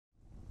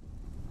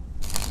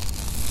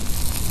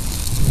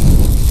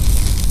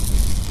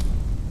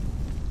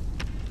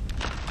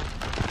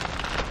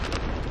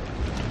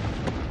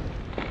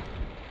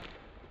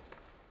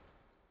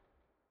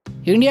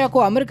ఇండియాకు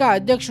అమెరికా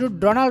అధ్యక్షుడు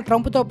డొనాల్డ్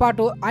ట్రంప్తో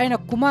పాటు ఆయన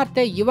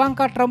కుమార్తె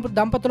ఇవాంకా ట్రంప్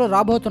దంపతులు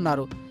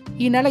రాబోతున్నారు.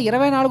 ఈ నెల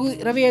 24,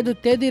 25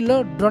 తేదీల్లో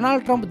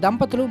డొనాల్డ్ ట్రంప్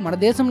దంపతులు మన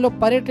దేశంలో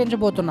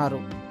పర్యటించబోతున్నారు.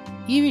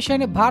 ఈ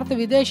విషయాన్ని భారత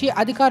విదేశీ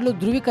అధికారులు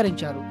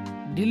ధృవీకరించారు.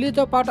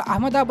 ఢిల్లీతో పాటు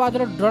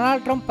అహ్మదాబాద్లో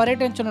డొనాల్డ్ ట్రంప్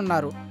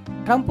పర్యటించనున్నారు.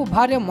 ట్రంప్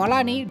భార్య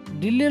మొలానీ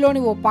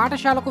ఢిల్లీలోని ఓ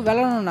పాఠశాలకు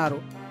వెళ్లనున్నారు.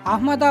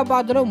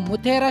 అహ్మదాబాద్లో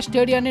ముతేరా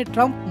స్టేడియాన్ని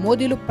ట్రంప్,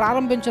 మోదీలు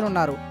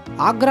ప్రారంభించనున్నారు.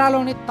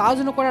 ఆగ్రాలోని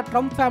తాజ్ను కూడా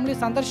ట్రంప్ ఫ్యామిలీ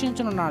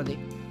సందర్శించనున్నది.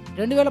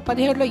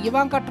 2017లో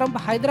ఇవాంకా ట్రంప్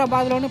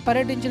హైదరాబాద్లోని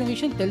పర్యటించిన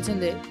విషయం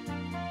తెలిసిందే.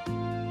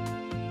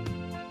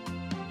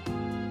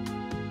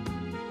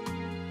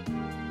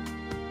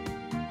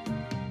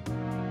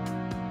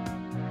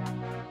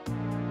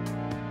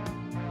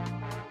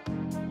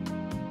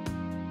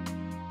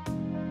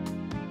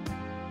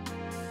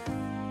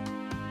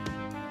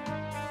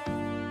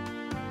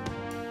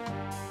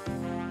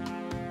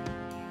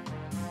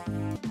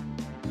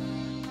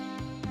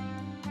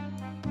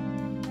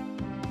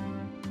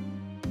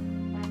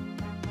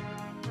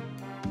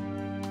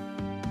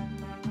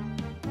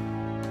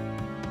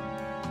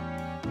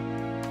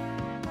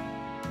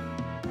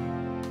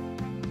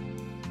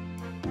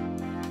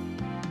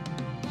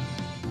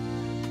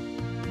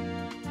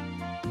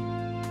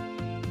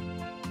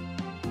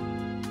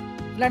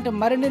 ఇలాంటి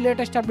మరిన్ని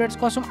లేటెస్ట్ అప్డేట్స్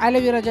కోసం ఐ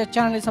లవ్ యు రాజా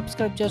ఛానల్ని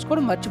సబ్స్క్రైబ్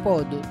చేసుకోవడం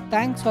మర్చిపోవద్దు.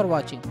 Thanks for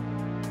watching.